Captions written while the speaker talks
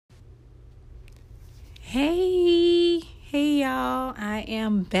Hey y'all, I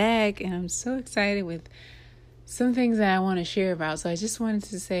am back and I'm so excited with some things that I want to share about. So I just wanted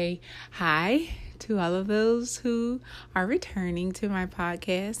to say hi to all of those who are returning to my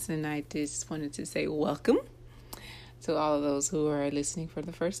podcast, and I just wanted to say welcome to all of those who are listening for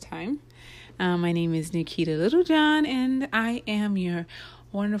the first time. My name is Nikita Littlejohn and I am your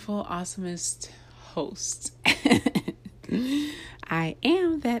wonderful, awesomest host. I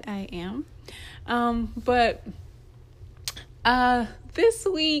am that I am. But this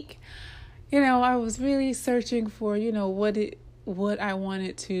week, I was really searching for, what I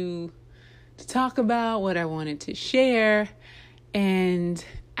wanted to talk about, what I wanted to share, and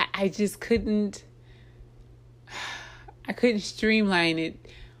I just couldn't streamline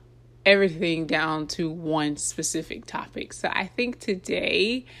everything down to one specific topic. So I think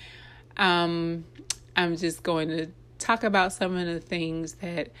today, I'm just going to talk about some of the things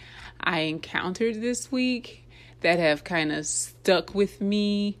that I encountered this week that have kind of stuck with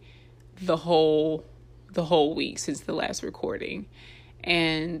me the whole week since the last recording.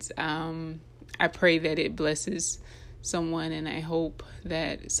 And I pray that it blesses someone, and I hope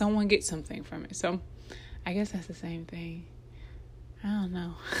that someone gets something from it. So I guess that's the same thing. I don't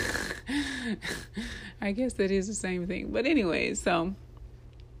know. I guess that is the same thing. But anyway, so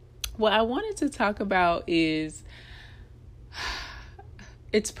what I wanted to talk about is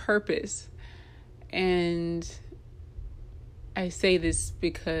its purpose. And I say this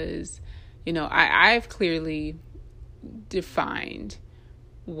because, I've clearly defined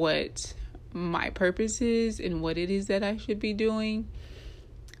what my purpose is and what it is that I should be doing.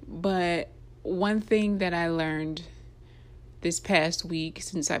 But one thing that I learned this past week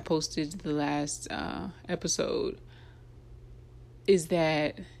since I posted the last episode is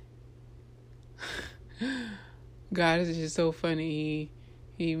that God is just so funny.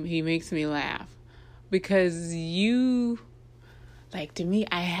 He makes me laugh because to me,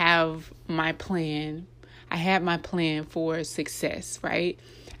 I have my plan. I had my plan for success, right?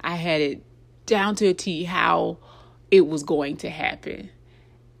 I had it down to a T how it was going to happen.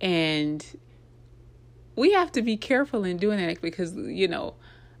 And we have to be careful in doing that because,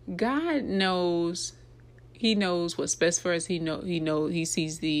 God knows, He knows what's best for us. He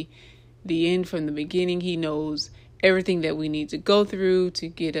sees the end from the beginning. He knows everything that we need to go through to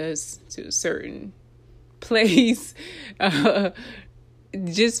get us to a certain place,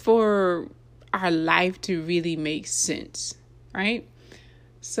 just for our life to really make sense, right?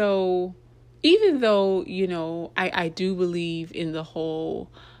 So even though, I do believe in the whole,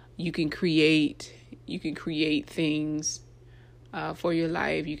 you can create things for your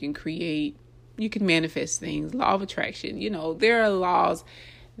life. You can manifest things, law of attraction. There are laws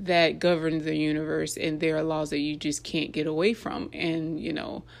that govern the universe, and there are laws that you just can't get away from. And,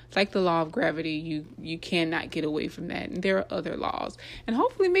 it's like the law of gravity. You cannot get away from that. And there are other laws. And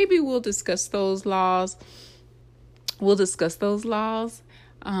hopefully maybe we'll discuss those laws.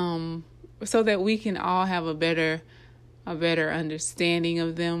 So that we can all have a better understanding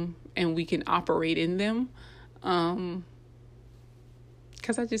of them, and we can operate in them.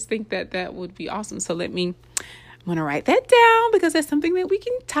 Because I just think that would be awesome. So I'm going to write that down because that's something that we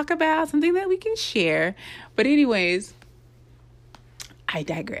can talk about, something that we can share. But anyways, I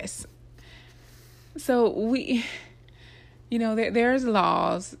digress. So there's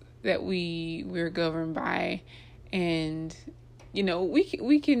laws that we're governed by, and,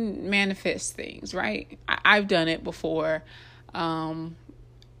 we can manifest things, right? I've done it before. But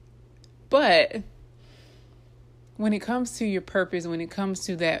when it comes to your purpose, when it comes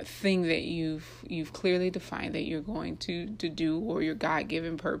to that thing that you've clearly defined that you're going to do, or your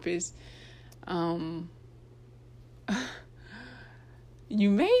God-given purpose, you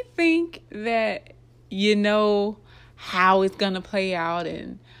may think that you know how it's going to play out,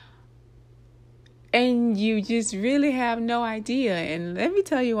 and you just really have no idea. And let me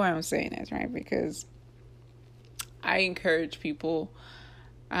tell you why I'm saying this, right? Because I encourage people.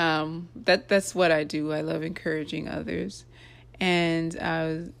 That's what I do. I love encouraging others. And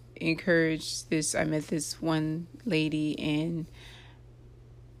I met this one lady, and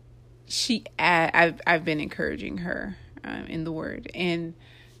I've been encouraging her in the Word, and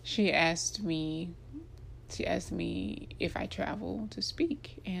she asked me if I travel to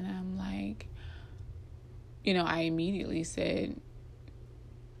speak, and I'm like, I immediately said,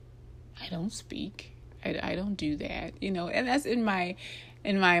 I don't speak. I don't do that, and that's in my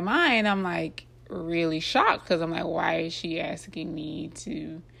mind. I'm like really shocked because I'm like, why is she asking me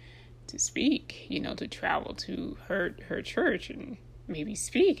to speak, to travel to her church and maybe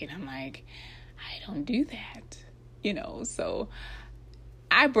speak? And I'm like, I don't do that, so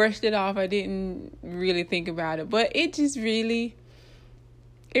I brushed it off. I didn't really think about it, but it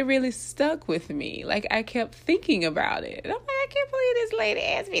really stuck with me. Like, I kept thinking about it. And I'm like, I can't believe this lady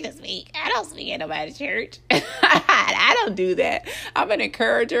asked me to speak. I don't speak at nobody's church. I don't do that. I'm an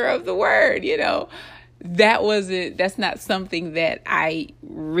encourager of the word, That's not something that I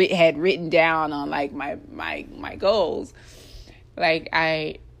had written down on like my goals. Like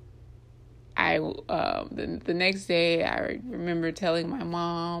the next day I remember telling my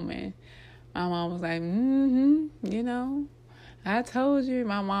mom, and my mom was like, I told you.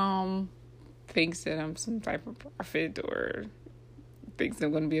 My mom thinks that I'm some type of prophet, or thinks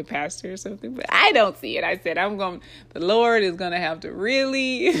I'm going to be a pastor or something, but I don't see it. I said, the Lord is going to have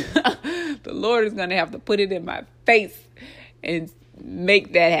to put it in my face and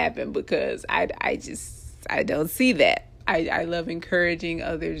make that happen, because I don't see that. I love encouraging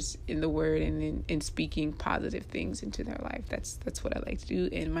others in the word and in speaking positive things into their life. That's what I like to do.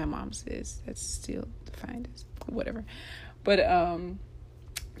 And my mom says that's still defined as whatever. But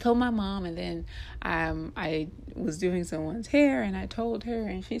told my mom, and then I was doing someone's hair, and I told her,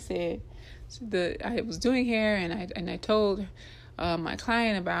 and she said I was doing hair, and I told my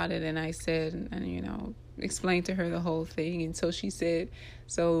client about it, and I said, and explained to her the whole thing. And so she said,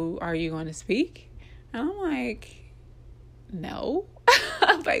 so are you going to speak? And I'm like, no.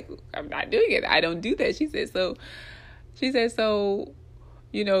 I'm like, I'm not doing it. I don't do that. She said, so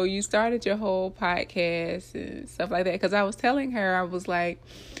you started your whole podcast and stuff like that. Because I was telling her, I was like,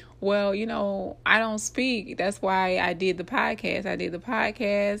 well, I don't speak. That's why I did the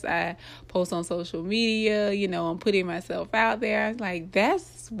podcast. I post on social media. I'm putting myself out there. I was like,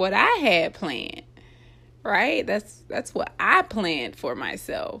 that's what I had planned, right? That's what I planned for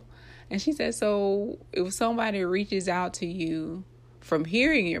myself. And she said, so if somebody reaches out to you from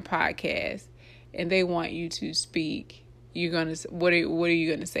hearing your podcast and they want you to speak, what are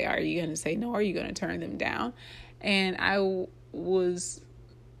you gonna say? Are you gonna say no? Or are you gonna turn them down? And I was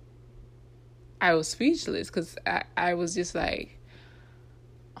speechless, because I was just like,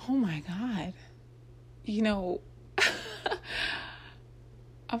 oh my God,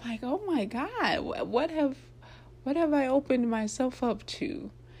 I'm like, oh my God, what have I opened myself up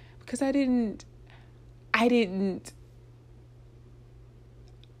to? Because I didn't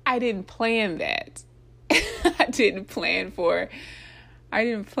plan that. I didn't plan for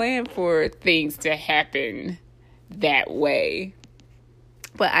things to happen that way.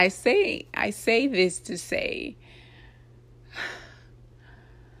 But I say this to say,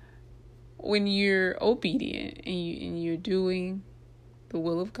 when you're obedient and you're doing the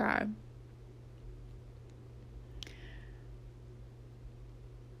will of God,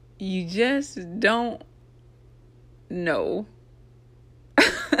 you just don't know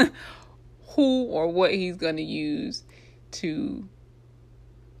who or what he's going to use to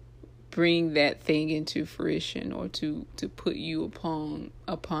bring that thing into fruition, or to put you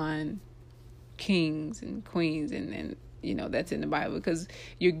upon kings and queens, and that's in the Bible, because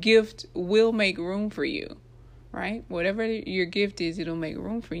your gift will make room for you, right? Whatever your gift is, it'll make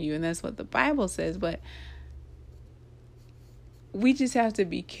room for you, and that's what the Bible says. But we just have to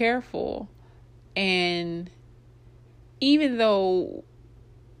be careful, and even though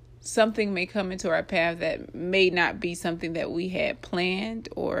something may come into our path that may not be something that we had planned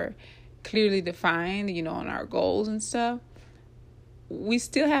or clearly defined, on our goals and stuff, we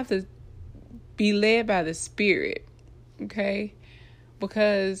still have to be led by the Spirit, okay?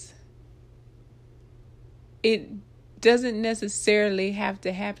 Because it doesn't necessarily have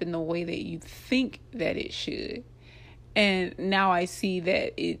to happen the way that you think that it should. And now I see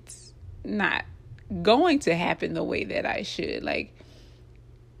that it's not going to happen the way that I should. Like,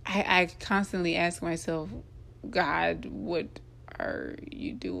 I constantly ask myself, God, what are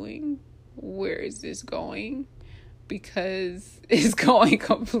you doing? Where is this going? Because it's going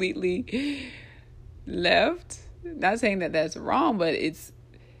completely left. Not saying that that's wrong, but it's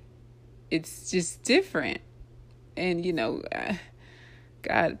just different. And,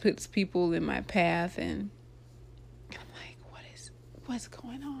 God puts people in my path, and I'm like, what's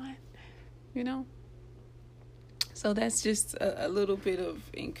going on? So that's just a little bit of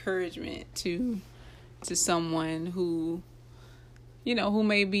encouragement to someone who, who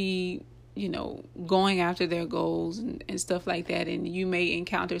may be, going after their goals and stuff like that. And you may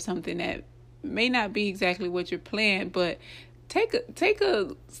encounter something that may not be exactly what you're planning, but take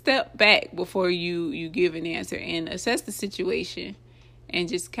a step back before you give an answer, and assess the situation, and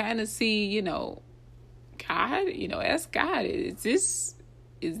just kind of see, God, ask God, is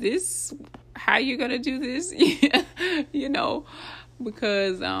this how you're going to do this?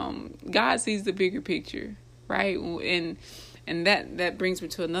 Because God sees the bigger picture, right? And And that brings me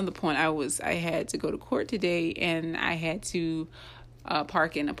to another point. I had to go to court today, and I had to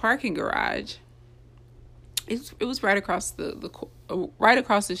park in a parking garage. It was right across right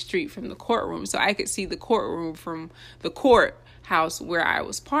across the street from the courtroom, so I could see the courtroom from the courthouse where I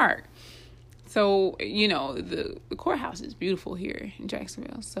was parked. So, the courthouse is beautiful here in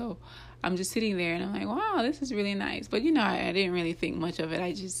Jacksonville. So I'm just sitting there and I'm like, wow, this is really nice. But, I didn't really think much of it.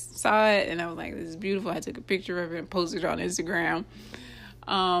 I just saw it and I was like, this is beautiful. I took a picture of it and posted it on Instagram.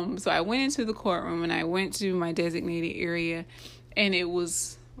 So I went into the courtroom and I went to my designated area, and it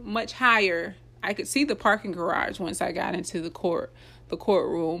was much higher. I could see the parking garage once I got into the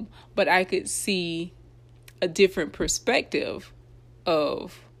courtroom, but I could see a different perspective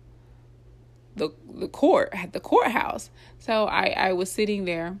of the courthouse. So I was sitting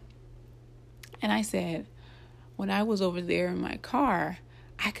there and I said, when I was over there in my car,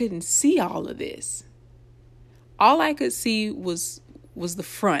 I couldn't see all of this. All I could see was the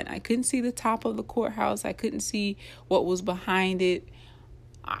front. I couldn't see the top of the courthouse. I couldn't see what was behind it.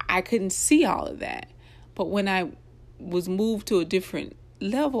 I couldn't see all of that. But when I was moved to a different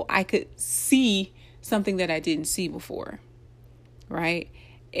level, I could see something that I didn't see before. Right?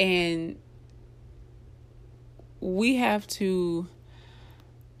 And we have to,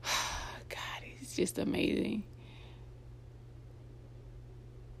 God, it's just amazing.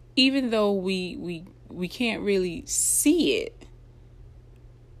 Even though we can't really see it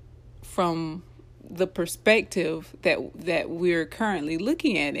from the perspective that we're currently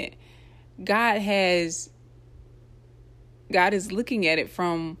looking at it, God is looking at it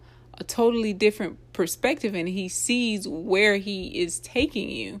from a totally different perspective, and he sees where he is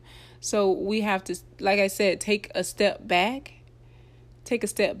taking you. So we have to, like I said, take a step back,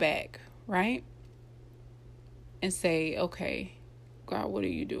 right? And say, okay, God, what are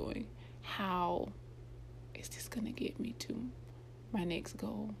you doing? How is this going to get me to my next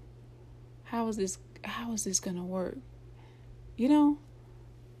goal? How is this going to work? Like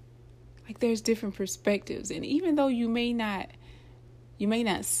there's different perspectives. And even though you may not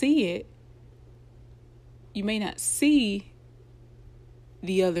see it, you may not see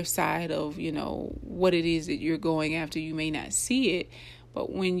the other side of, what it is that you're going after. You may not see it,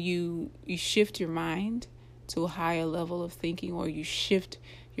 but when you shift your mind to a higher level of thinking, or you shift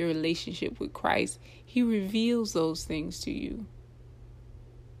your relationship with Christ, he reveals those things to you.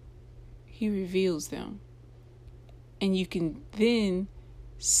 He reveals them. And you can then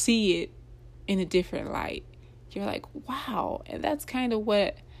see it in a different light. You're like, wow. And that's kind of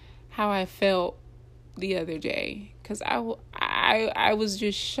how I felt the other day. Because I was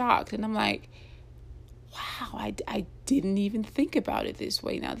just shocked. And I'm like, wow, I didn't even think about it this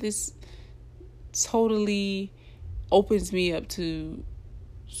way. Now, this totally opens me up to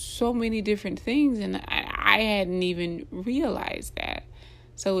so many different things. And I hadn't even realized that.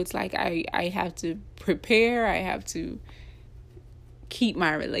 So it's like I have to prepare. I have to keep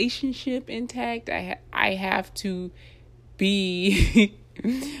my relationship intact. I have to be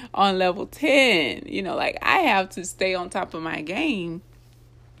on level 10. Like I have to stay on top of my game.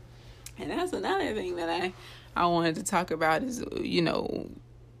 And that's another thing that I wanted to talk about is,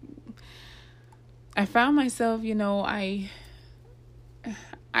 I found myself,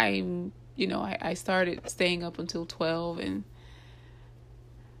 I started staying up until 12 and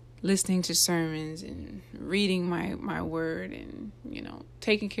listening to sermons and reading my word and,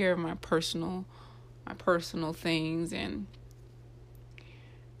 taking care of my personal things. And,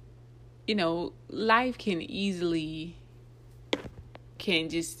 life can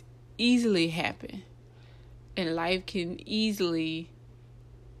just easily happen. And life can easily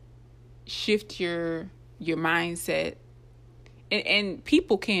shift your mindset. And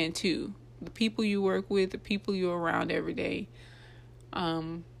people can too. The people you work with, the people you're around every day.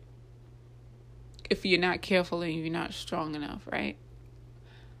 If you're not careful and you're not strong enough, right?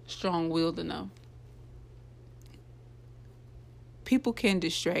 Strong-willed enough. People can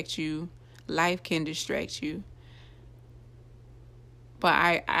distract you. Life can distract you.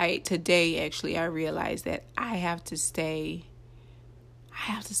 But today I realized that I have to stay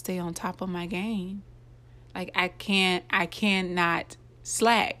on top of my game. Like I cannot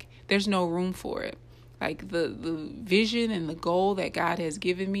slack. There's no room for it. Like the vision and the goal that God has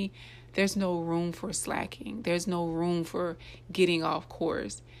given me, there's no room for slacking. There's no room for getting off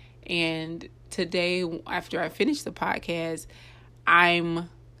course. And today, after I finish the podcast, I'm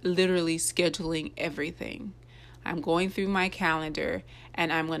literally scheduling everything. I'm going through my calendar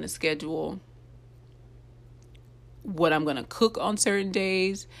and I'm going to schedule what I'm going to cook on certain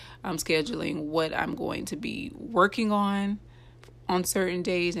days. I'm scheduling what I'm going to be working on certain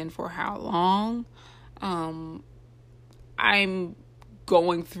days and for how long. I'm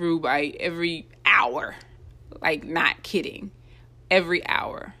going through by every hour, like not kidding, every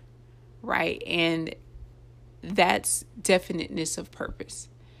hour, right? And that's definiteness of purpose.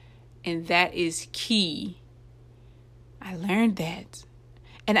 And that is key. I learned that.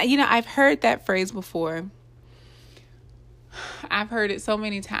 And, I've heard that phrase before. I've heard it so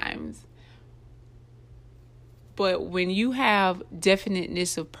many times. But when you have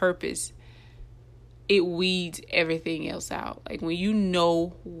definiteness of purpose, it weeds everything else out. Like when you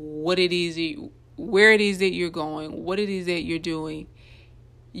know what it is, where it is that you're going, what it is that you're doing,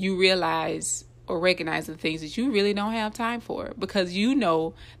 you realize or recognize the things that you really don't have time for, because you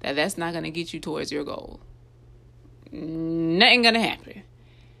know that that's not going to get you towards your goal. Nothing going to happen.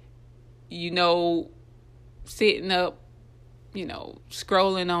 Sitting up,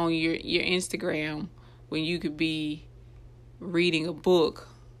 scrolling on your Instagram when you could be reading a book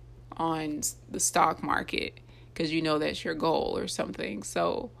on the stock market because that's your goal or something.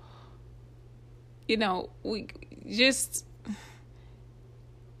 So, we just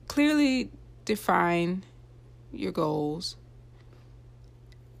clearly define your goals.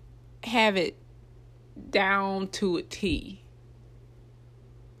 Have it down to a T.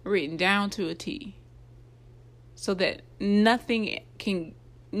 Written down to a T. So that nothing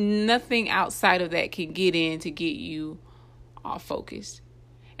outside of that can get in to get you off focus.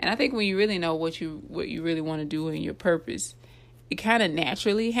 And I think when you really know what you really want to do and your purpose, it kind of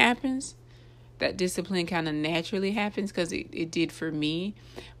naturally happens. That discipline kind of naturally happens because it did for me.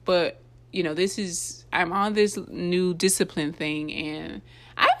 But, I'm on this new discipline thing, and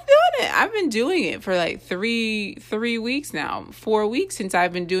I've been doing it for like 3 weeks now, 4 weeks since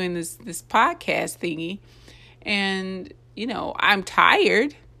I've been doing this podcast thingy. And, I'm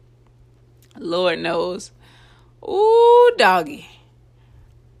tired. Lord knows. Ooh, doggy.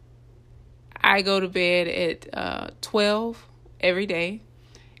 I go to bed at 12 every day.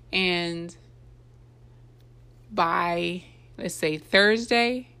 And by, let's say,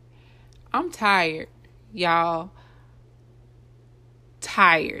 Thursday, I'm tired, y'all.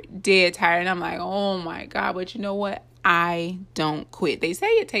 Tired, dead tired. And I'm like, oh my God. But you know what? I don't quit. They say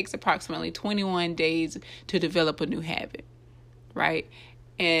it takes approximately 21 days to develop a new habit, right?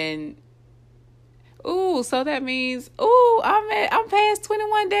 And so that means, I'm past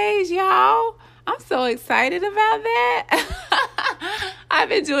 21 days, y'all. I'm so excited about that. I've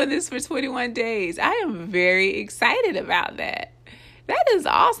been doing this for 21 days. I am very excited about that. That is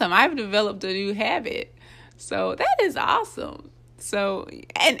awesome. I've developed a new habit. So that is awesome. So,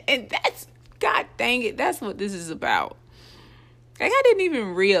 and that's, God dang it, that's what this is about. Like, I didn't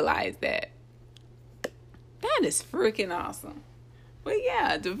even realize that. That is freaking awesome. But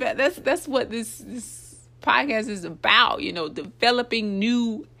yeah, that's what this podcast is about, developing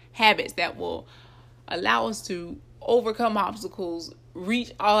new habits that will allow us to overcome obstacles,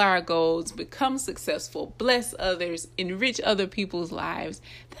 reach all our goals, become successful, bless others, enrich other people's lives.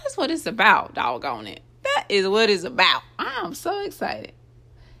 That's what it's about, doggone it. That is what it's about. I'm so excited.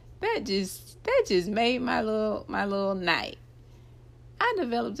 That just made my little night. I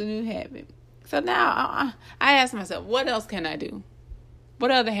developed a new habit. So now I ask myself, what else can I do? What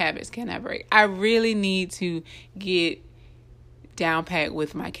other habits can I break? I really need to get down pat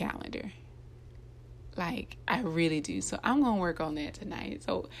with my calendar. Like, I really do. So I'm going to work on that tonight.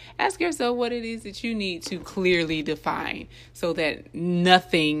 So ask yourself what it is that you need to clearly define so that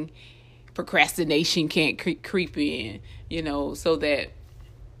nothing, procrastination can't creep in, so that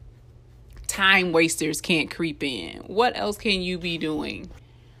time wasters can't creep in. What else can you be doing?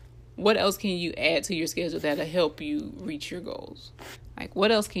 What else can you add to your schedule that'll help you reach your goals? Like,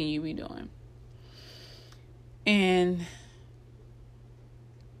 what else can you be doing? And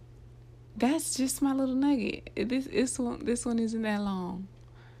that's just my little nugget. This one isn't that long.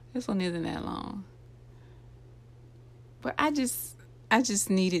 This one isn't that long. But I just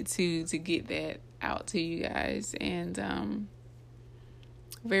needed to get that out to you guys. And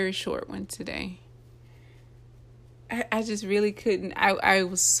very short one today. I just really couldn't. I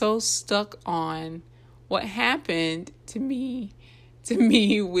was so stuck on what happened to me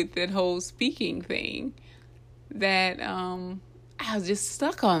with that whole speaking thing that I was just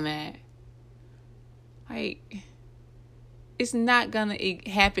stuck on that. Like, it's not gonna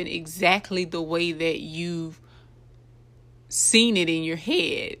happen exactly the way that you've seen it in your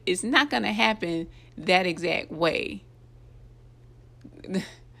head. It's not gonna happen that exact way.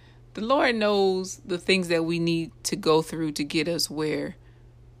 The Lord knows the things that we need to go through to get us where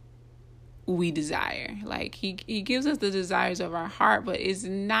we desire. Like, he gives us the desires of our heart, but it's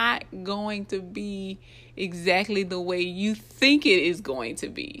not going to be exactly the way you think it is going to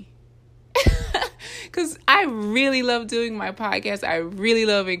be. because I really love doing my podcast. I really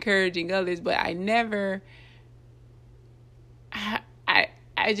love encouraging others, but I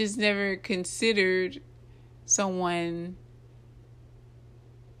just never considered someone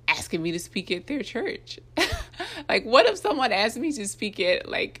asking me to speak at their church. Like, what if someone asked me to speak at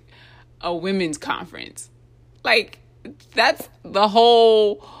like a women's conference? Like, that's the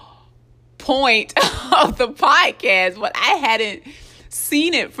whole point of the podcast, but I hadn't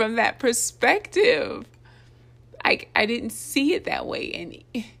seen it from that perspective. I didn't see it that way, and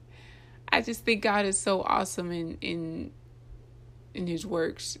I just think God is so awesome in his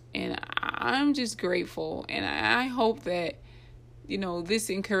works, and I'm just grateful, and I hope that this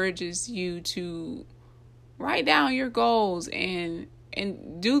encourages you to write down your goals and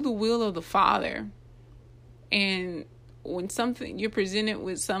do the will of the Father. And when you're presented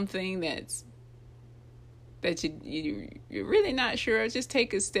with something that you're really not sure, just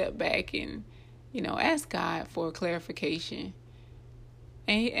take a step back and ask God for clarification,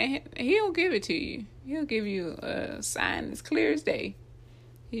 and he'll give it to you. He'll give you a sign as clear as day.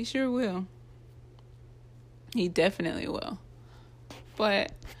 He sure will. He definitely will.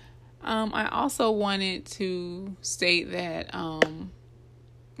 But I also wanted to state that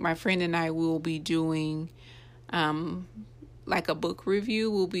my friend and I will be doing like a book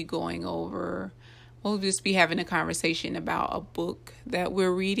review. We'll just be having a conversation about a book that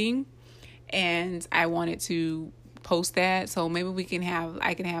we're reading, and I wanted to post that, so maybe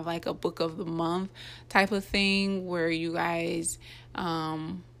I can have like a book of the month type of thing where you guys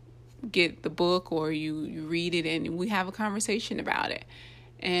get the book, or you read it and we have a conversation about it.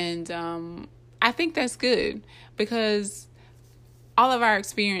 And I think that's good, because all of our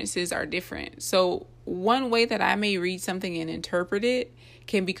experiences are different. So one way that I may read something and interpret it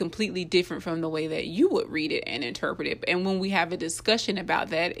can be completely different from the way that you would read it and interpret it. And when we have a discussion about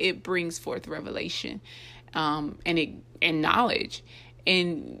that, it brings forth revelation and knowledge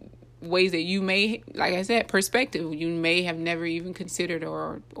in ways that you may, like I said, perspective you may have never even considered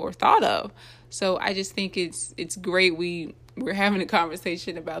or thought of. So I just think it's great we're having a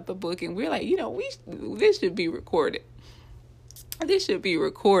conversation about the book, and we're like, this should be recorded. This should be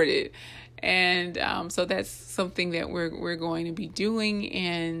recorded. And so that's something that we're going to be doing,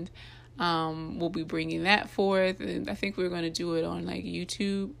 and we'll be bringing that forth. And I think we're going to do it on like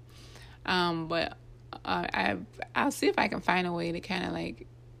YouTube. But I'll see if I can find a way to kind of like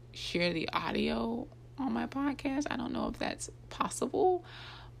share the audio on my podcast. I don't know if that's possible,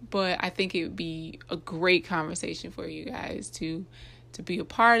 but I think it would be a great conversation for you guys to be a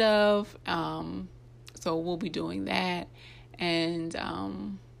part of. So we'll be doing that, and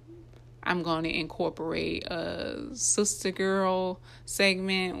I'm going to incorporate a sister girl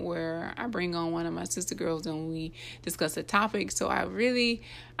segment where I bring on one of my sister girls and we discuss a topic. So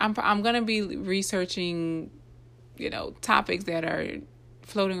I'm going to be researching, topics that are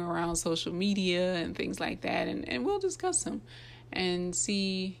floating around social media and things like that. And we'll discuss them and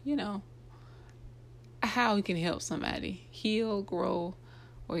see, how we can help somebody heal, grow,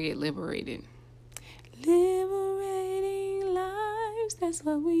 or get liberated. Liberating lives, that's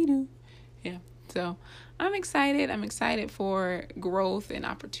what we do. Yeah, so I'm excited. I'm excited for growth and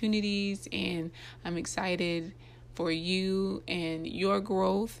opportunities, and I'm excited for you and your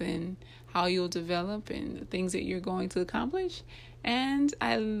growth and how you'll develop and the things that you're going to accomplish. And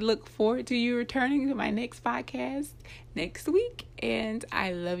I look forward to you returning to my next podcast next week. And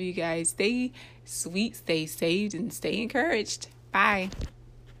I love you guys. Stay sweet, stay saved, and stay encouraged. Bye.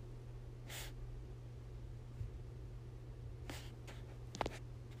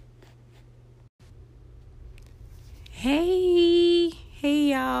 Hey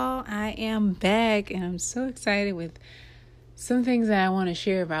y'all, I am back, and I'm so excited with some things that I want to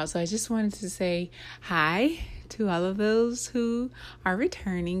share about. So I just wanted to say hi to all of those who are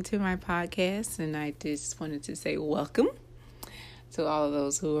returning to my podcast, and I just wanted to say welcome to all of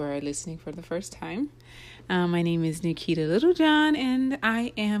those who are listening for the first time. My name is Nikita Littlejohn, and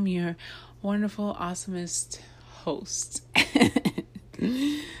I am your wonderful, awesomest host.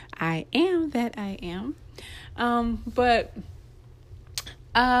 I am that I am. But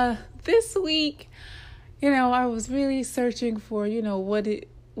this week, I was really searching for,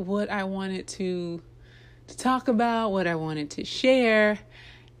 what I wanted to talk about, what I wanted to share,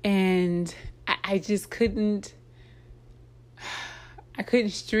 and I just couldn't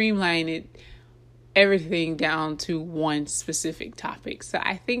streamline everything down to one specific topic. So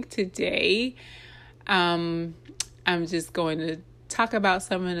I think today, I'm just going to talk about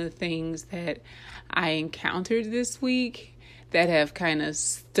some of the things that I encountered this week that have kind of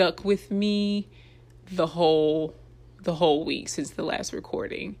stuck with me the whole week since the last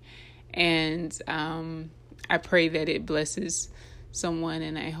recording. And I pray that it blesses someone,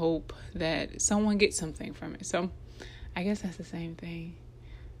 and I hope that someone gets something from it. So I guess that's the same thing.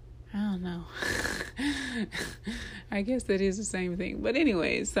 I don't know. I guess that is the same thing. But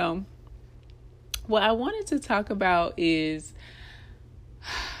anyway, so what I wanted to talk about is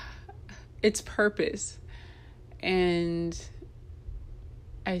its purpose. And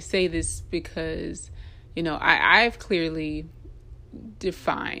I say this because, I've clearly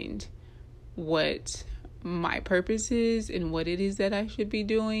defined what my purpose is and what it is that I should be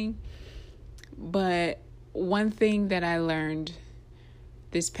doing. But one thing that I learned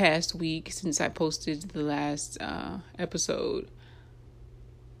this past week, since I posted the last episode,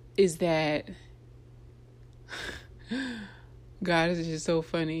 is that God is just so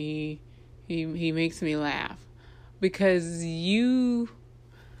funny. He makes me laugh because to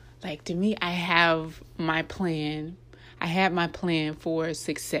me, I have my plan. I had my plan for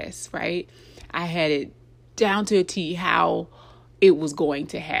success, right? I had it down to a T how it was going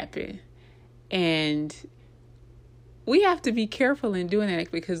to happen. And we have to be careful in doing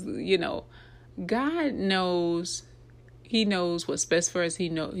that because, God knows. He knows what's best for us.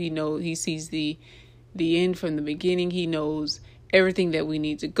 He sees the end from the beginning. He knows everything that we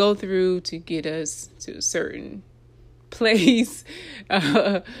need to go through to get us to a certain place,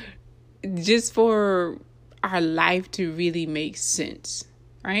 just for our life to really make sense,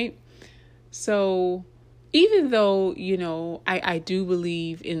 right? So even though, I do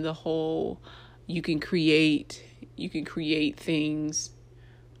believe in the whole, you can create things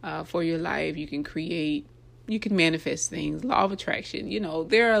for your life. You can manifest things, law of attraction.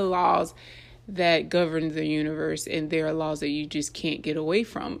 There are laws that govern the universe, and there are laws that you just can't get away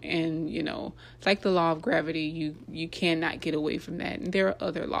from. And, it's like the law of gravity. You cannot get away from that. And there are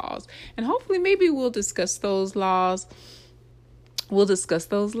other laws. And hopefully maybe we'll discuss those laws.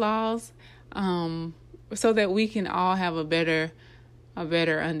 So that we can all have a better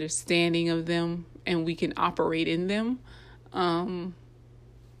understanding of them, and we can operate in them.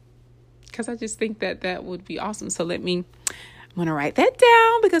 Because I just think that would be awesome. So I'm going to write that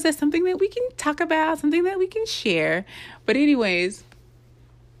down because that's something that we can talk about, something that we can share. But anyways,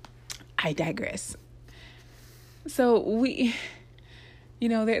 I digress. So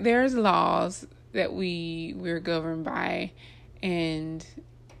there's laws that we're governed by, and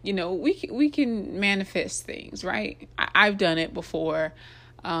we can manifest things, right? I've done it before,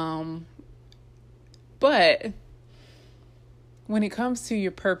 but when it comes to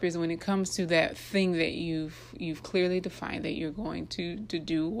your purpose, when it comes to that thing that you've clearly defined that you're going to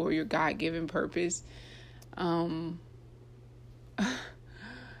do, or your God-given purpose,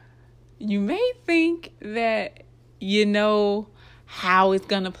 you may think that you know how it's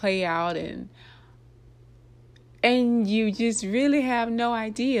going to play out, and you just really have no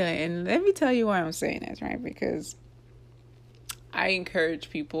idea. And let me tell you why I'm saying this, right? Because I encourage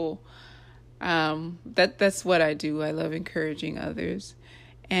people. That's what I do. I love encouraging others.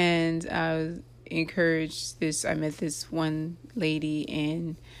 And I met this one lady,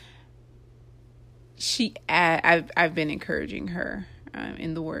 and I've been encouraging her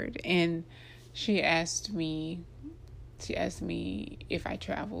in the Word, and she asked me if I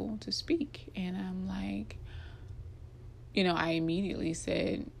travel to speak, and I'm like, I immediately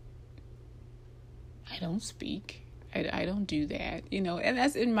said, I don't speak. I don't do that, and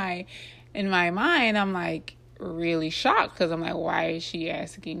that's in my mind. I'm like really shocked because I'm like, why is she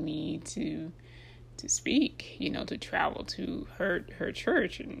asking me to speak, to travel to her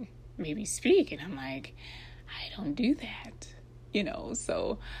church and maybe speak? And I'm like, I don't do that,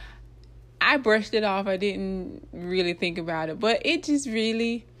 so I brushed it off. I didn't really think about it, but it just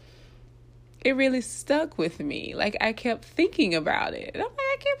really stuck with me. Like, I kept thinking about it. And I'm like,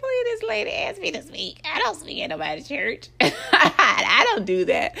 I can't believe this lady asked me to speak. I don't speak at nobody's church. I don't do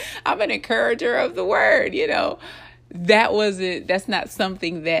that. I'm an encourager of the Word, That's not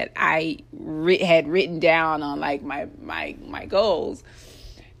something that I had written down on like my goals.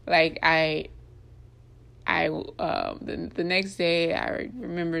 Like the next day I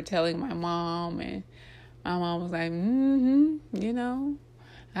remember telling my mom, and my mom was like,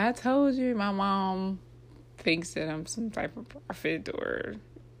 I told you. My mom thinks that I'm some type of prophet, or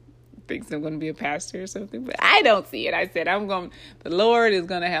thinks I'm going to be a pastor or something, but I don't see it. I said, the Lord is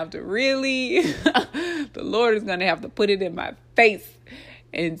going to have to put it in my face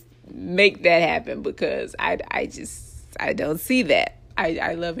and make that happen, because I don't see that.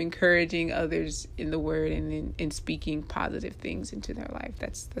 I love encouraging others in the Word and in speaking positive things into their life.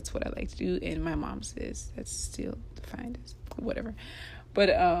 That's what I like to do. And my mom says that's still defined as whatever. But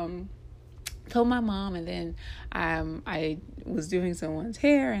told my mom, and then I was doing someone's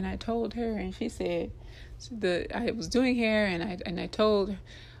hair, and I told her, and she said I was doing hair, and I told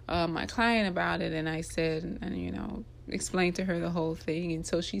my client about it, and I said, and explained to her the whole thing. And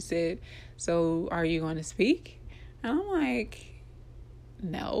so she said, so are you going to speak? And I'm like,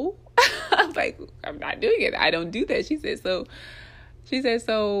 no. I'm like, I'm not doing it. I don't do that. She said, so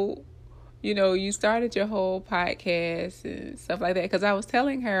you started your whole podcast and stuff like that. Because I was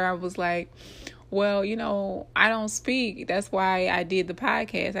telling her, I was like, well, I don't speak. That's why I did the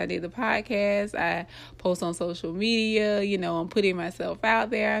podcast. I post on social media. I'm putting myself out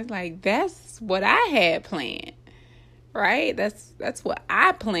there. I was like, that's what I had planned, right? That's what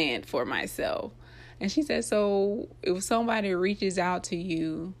I planned for myself. And she said, so if somebody reaches out to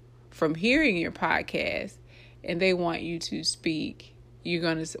you from hearing your podcast and they want you to speak,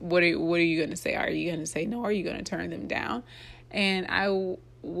 what are you gonna say? Are you gonna say no? Or are you gonna turn them down? And I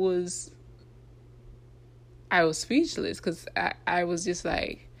was speechless, because I was just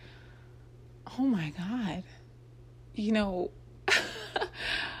like, oh my God,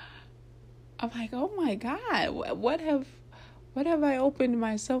 I'm like, oh my God, what have I opened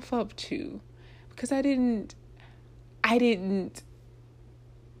myself up to? Because I didn't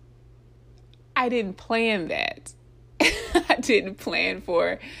plan that. I didn't plan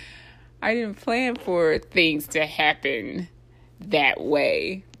for things to happen that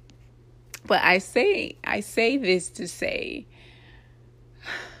way. But I say this to say,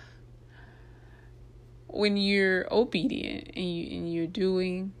 when you're obedient and you're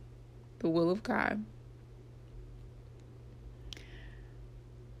doing the will of God,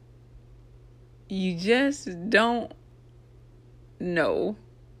 you just don't know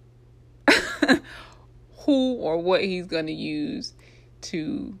who or what he's going to use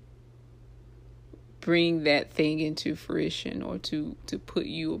to bring that thing into fruition, or to put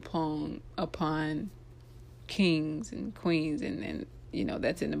you upon kings and queens, and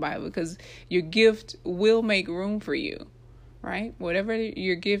that's in the Bible, because your gift will make room for you, right? Whatever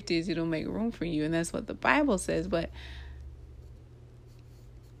your gift is, it'll make room for you, and that's what the Bible says. But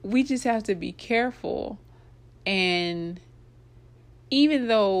we just have to be careful, and even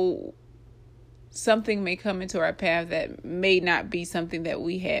though something may come into our path that may not be something that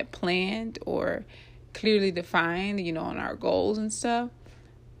we had planned or clearly defined, on our goals and stuff,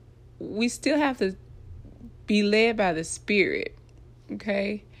 we still have to be led by the Spirit,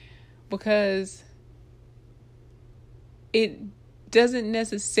 okay? Because it doesn't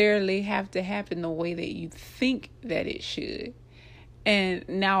necessarily have to happen the way that you think that it should. And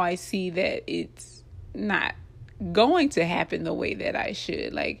now I see that it's not going to happen the way that I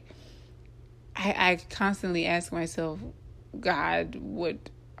should. Like, I constantly ask myself, God, what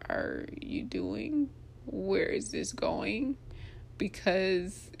are you doing? Where is this going?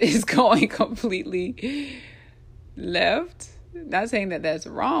 Because it's going completely left. Not saying that that's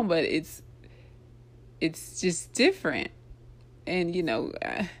wrong, but it's just different. And,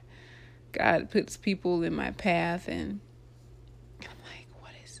 God puts people in my path, and I'm like,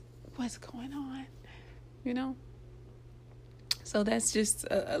 what's going on? So that's just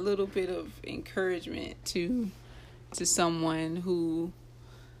a little bit of encouragement to someone who,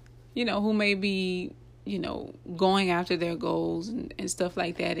 who may be, going after their goals and stuff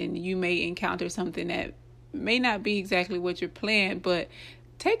like that. And you may encounter something that may not be exactly what you're planning, but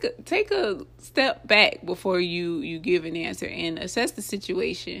take a step back before you give an answer, and assess the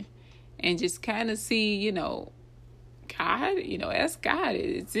situation, and just kind of see, God, ask God,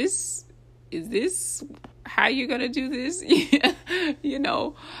 is this how you're going to do this?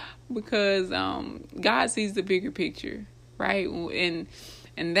 Because God sees the bigger picture, right?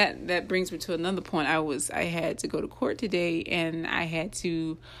 And that brings me to another point. I had to go to court today, and I had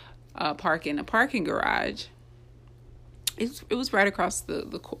to park in a parking garage. It was right across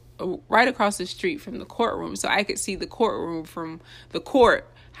the street from the courtroom, so I could see the courtroom from the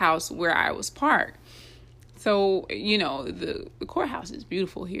courthouse where I was parked. So, the courthouse is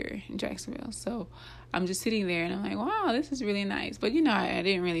beautiful here in Jacksonville. So I'm just sitting there, and I'm like, wow, this is really nice. But, I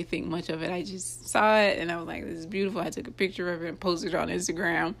didn't really think much of it. I just saw it, and I was like, this is beautiful. I took a picture of it and posted it on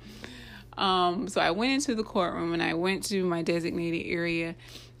Instagram. So I went into the courtroom, and I went to my designated area,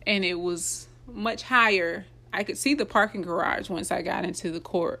 and it was much higher. I could see the parking garage once I got into the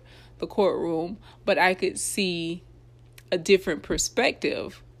courtroom, but I could see a different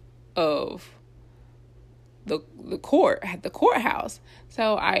perspective of the courthouse.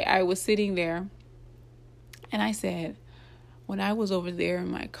 So I was sitting there, and I said, when I was over there in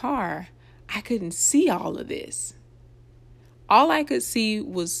my car, I couldn't see all of this. All I could see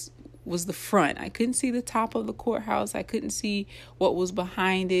was the front. I couldn't see the top of the courthouse. I couldn't see what was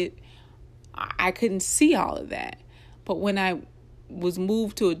behind it. I couldn't see all of that. But when I was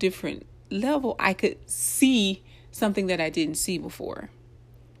moved to a different level, I could see something that I didn't see before,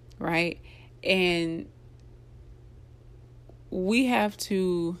 right? And we have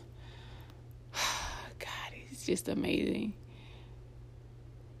to, God, it's just amazing.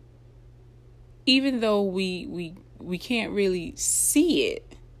 Even though we can't really see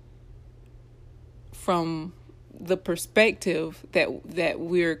it from the perspective that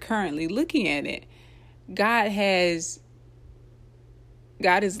we're currently looking at it, God is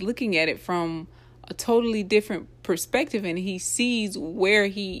looking at it from a totally different perspective, and he sees where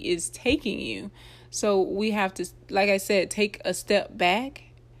he is taking you. So we have to, like I said, take a step back,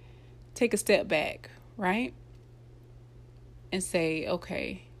 right? And say,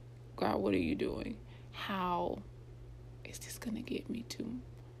 okay, God, what are you doing? How is this going to get me to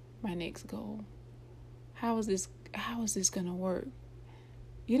my next goal? How is this going to work?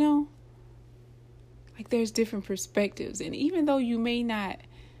 You know, like there's different perspectives. And even though you may not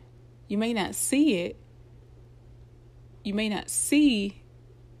see it, you may not see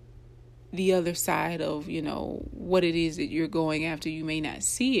the other side of, what it is that you're going after. You may not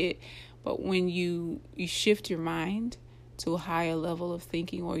see it, but when you shift your mind to a higher level of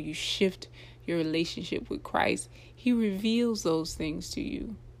thinking, or you shift your relationship with Christ, he reveals those things to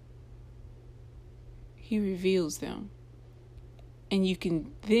you. He reveals them. And you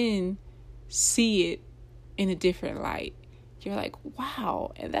can then see it in a different light. You're like,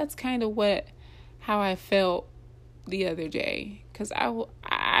 wow. And that's kind of how I felt the other day. Because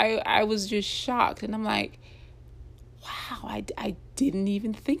I was just shocked. And I'm like, wow, I didn't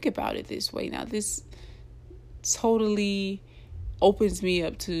even think about it this way. Now, this totally opens me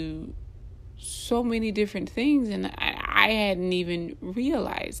up to so many different things. And I hadn't even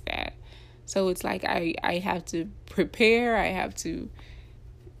realized that. So it's like I have to prepare. I have to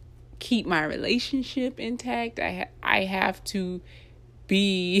keep my relationship intact. I have to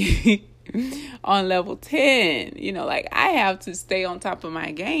be on level 10. Like I have to stay on top of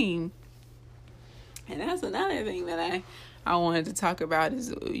my game. And that's another thing that I wanted to talk about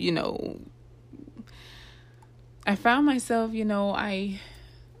is, I found myself,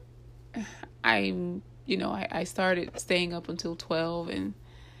 I started staying up until 12 and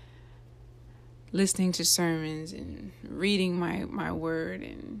listening to sermons and reading my word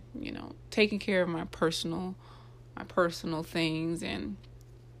and, taking care of my personal things. And,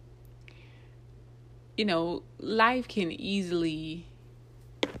 life can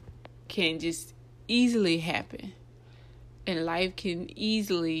just easily happen. And life can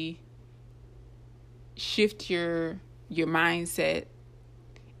easily shift your mindset.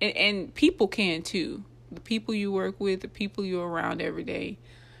 And people can too. The people you work with, the people you're around every day.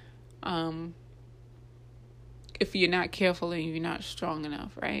 If you're not careful and you're not strong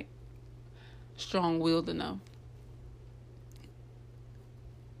enough, right? Strong-willed enough.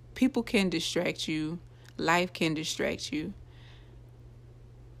 People can distract you. Life can distract you.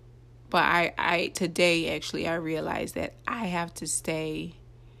 But today actually I realized that I have to stay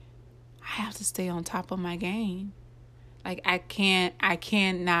on top of my game. Like I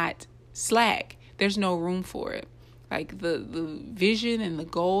cannot slack. There's no room for it. Like the vision and the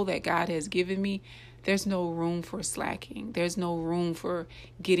goal that God has given me, there's no room for slacking. There's no room for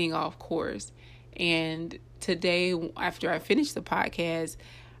getting off course. And today, after I finish the podcast,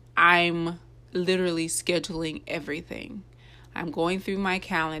 I'm literally scheduling everything. I'm going through my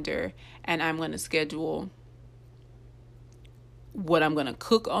calendar and I'm going to schedule what I'm going to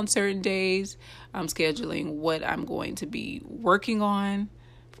cook on certain days. I'm scheduling what I'm going to be working on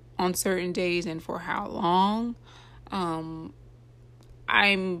certain days and for how long.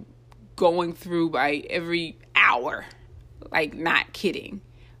 I'm going through by every hour, like not kidding,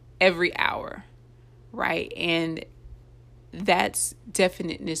 every hour, right? And that's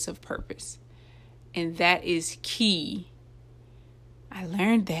definiteness of purpose. And that is key. I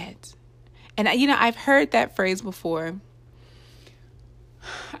learned that. And, I've heard that phrase before.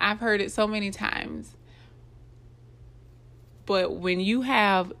 I've heard it so many times. But when you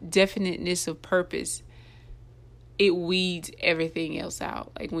have definiteness of purpose, it weeds everything else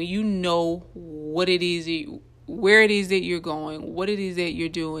out. Like when you know what it is, where it is that you're going, what it is that you're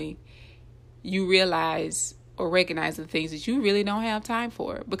doing, you realize or recognize the things that you really don't have time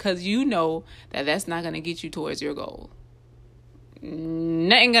for, because you know that that's not going to get you towards your goal.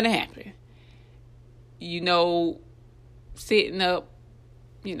 Nothing going to happen. Sitting up,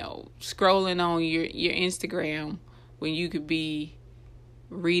 scrolling on your Instagram when you could be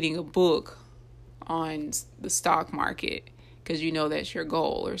reading a book on the stock market because that's your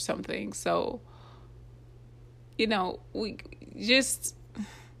goal or something. So, we just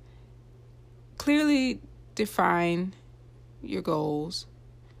clearly define your goals.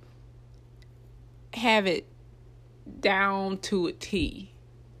 Have it down to a T.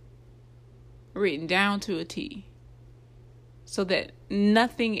 Written down to a T. So that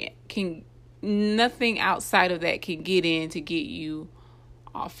nothing outside of that can get in to get you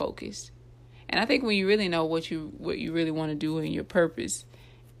off focus. And I think when you really know what you really want to do and your purpose,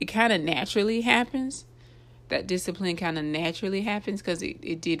 it kind of naturally happens. That discipline kind of naturally happens, because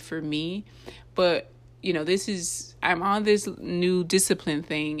it did for me. But, I'm on this new discipline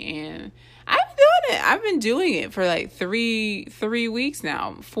thing, and I've been doing it for like 3 weeks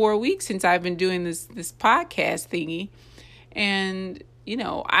now, 4 weeks since I've been doing this podcast thingy. And,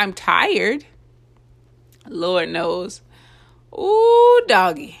 I'm tired. Lord knows. Ooh,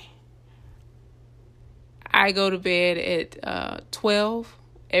 doggy. I go to bed at 12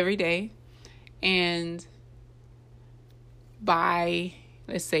 every day. And by,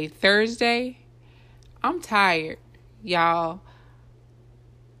 let's say, Thursday, I'm tired, y'all.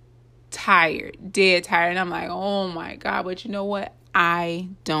 Tired, dead tired. And I'm like, oh my God. But you know what? I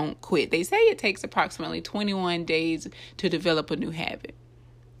don't quit. They say it takes approximately 21 days to develop a new habit,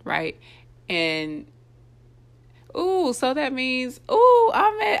 right? And so that means,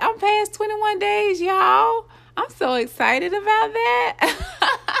 I'm past 21 days, y'all. I'm so excited about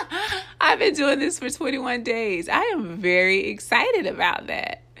that. I've been doing this for 21 days. I am very excited about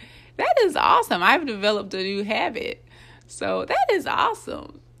that. That is awesome. I've developed a new habit. So that is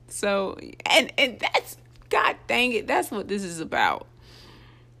awesome. So, and that's, God dang it, that's what this is about.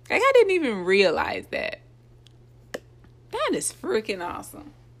 Like, I didn't even realize that. That is freaking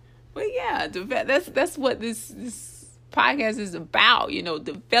awesome. But yeah, that's what this podcast is about,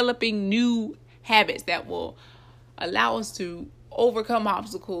 developing new habits that will allow us to overcome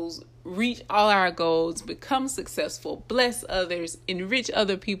obstacles, reach all our goals, become successful, bless others, enrich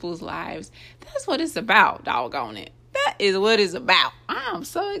other people's lives. That's what it's about, doggone it. That is what it's about. I'm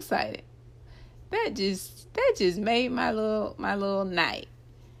so excited. That just made my little night.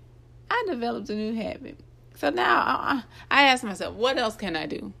 I developed a new habit. So now I ask myself, what else can I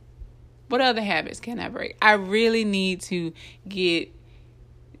do? What other habits can I break? I really need to get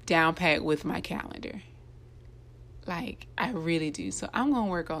down pat with my calendar. Like, I really do. So I'm going to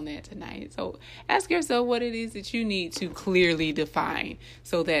work on that tonight. So ask yourself what it is that you need to clearly define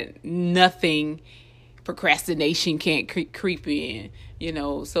so that nothing, procrastination can't creep in,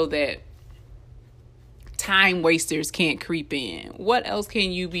 so that time wasters can't creep in. What else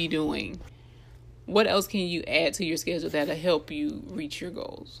can you be doing? What else can you add to your schedule that'll help you reach your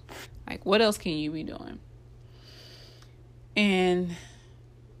goals? Like, what else can you be doing? And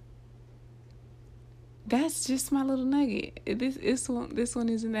that's just my little nugget. This one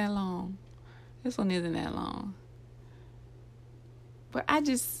isn't that long. This one isn't that long. But I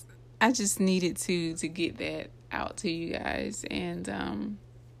just needed to get that out to you guys. And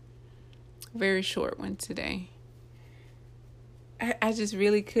very short one today. I just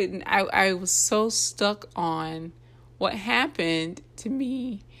really couldn't. I was so stuck on what happened to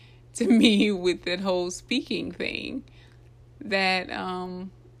me with that whole speaking thing that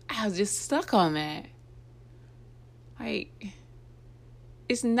I was just stuck on that. Like,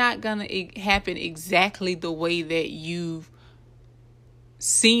 it's not gonna happen exactly the way that you've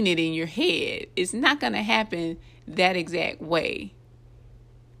seen it in your head. It's not gonna happen that exact way.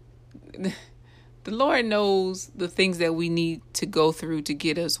 The Lord knows the things that we need to go through to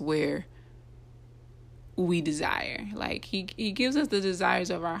get us where we desire. Like, he gives us the desires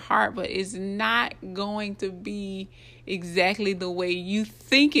of our heart, but it's not going to be exactly the way you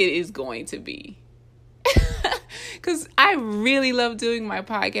think it is going to be. Because I really love doing my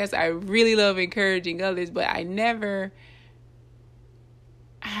podcast. I really love encouraging others, but I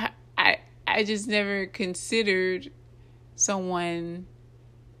just never considered someone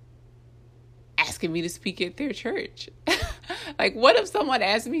asking me to speak at their church. Like, what if someone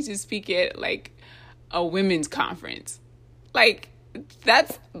asked me to speak at like a women's conference? Like,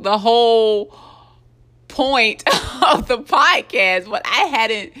 that's the whole point of the podcast, but I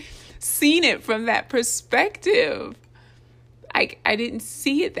hadn't seen it from that perspective. I didn't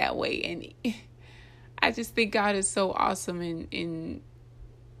see it that way. And I just think God is so awesome in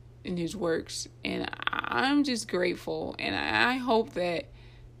his works. And I'm just grateful. And I hope that,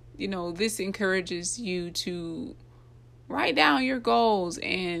 this encourages you to write down your goals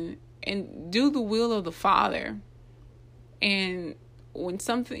and do the will of the Father. And when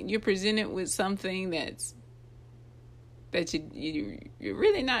you're presented with something that you're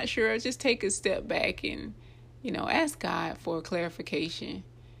really not sure, just take a step back and, ask God for clarification.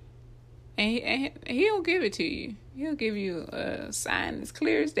 And he'll give it to you. He'll give you a sign as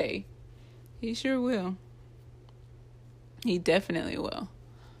clear as day. He sure will. He definitely will.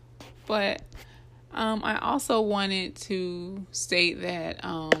 But I also wanted to state that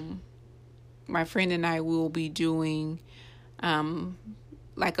my friend and I will be doing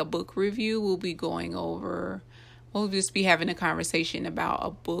like a book review. We'll just be having a conversation about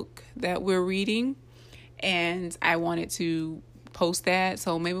a book that we're reading. And I wanted to post that.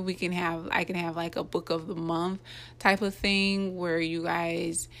 So maybe I can have like a book of the month type of thing where you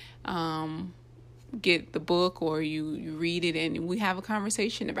guys get the book or you read it and we have a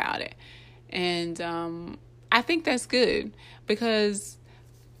conversation about it. And I think that's good because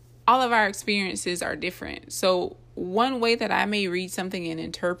all of our experiences are different. So one way that I may read something and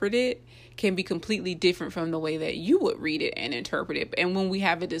interpret it can be completely different from the way that you would read it and interpret it. And when we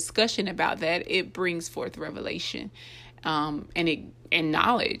have a discussion about that, it brings forth revelation and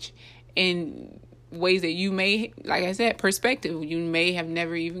knowledge in ways that you may, like I said, perspective you may have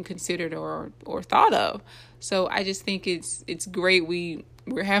never even considered or thought of. So I just think it's great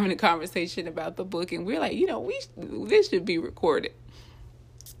we're having a conversation about the book and we're like, this should be recorded.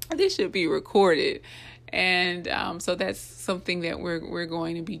 This should be recorded. And so that's something that we're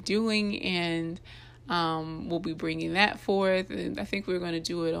going to be doing, and we'll be bringing that forth. And I think we're going to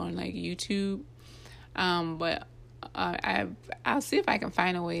do it on like YouTube. But I'll see if I can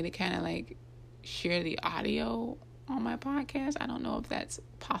find a way to kind of like share the audio on my podcast. I don't know if that's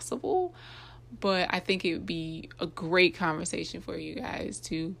possible, but I think it would be a great conversation for you guys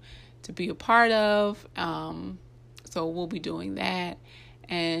to be a part of. So we'll be doing that.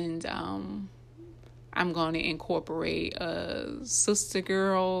 And I'm going to incorporate a sister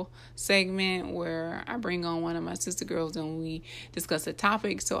girl segment where I bring on one of my sister girls and we discuss a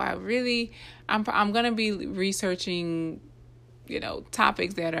topic. So I'm going to be researching,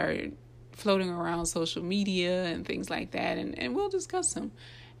 topics that are floating around social media and things like that. And we'll discuss them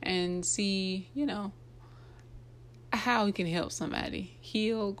and see, how we can help somebody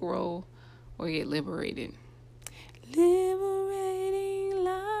heal, grow, or get liberated. Liberating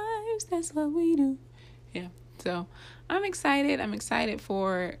lives, that's what we do. Yeah, so I'm excited. I'm excited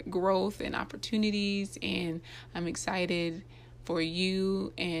for growth and opportunities, and I'm excited for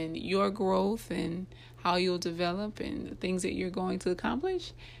you and your growth and how you'll develop and the things that you're going to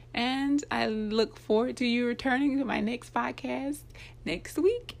accomplish. And I look forward to you returning to my next podcast next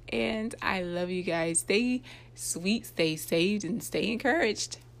week. And I love you guys. Stay sweet, stay saved, and stay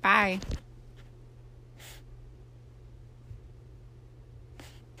encouraged. Bye.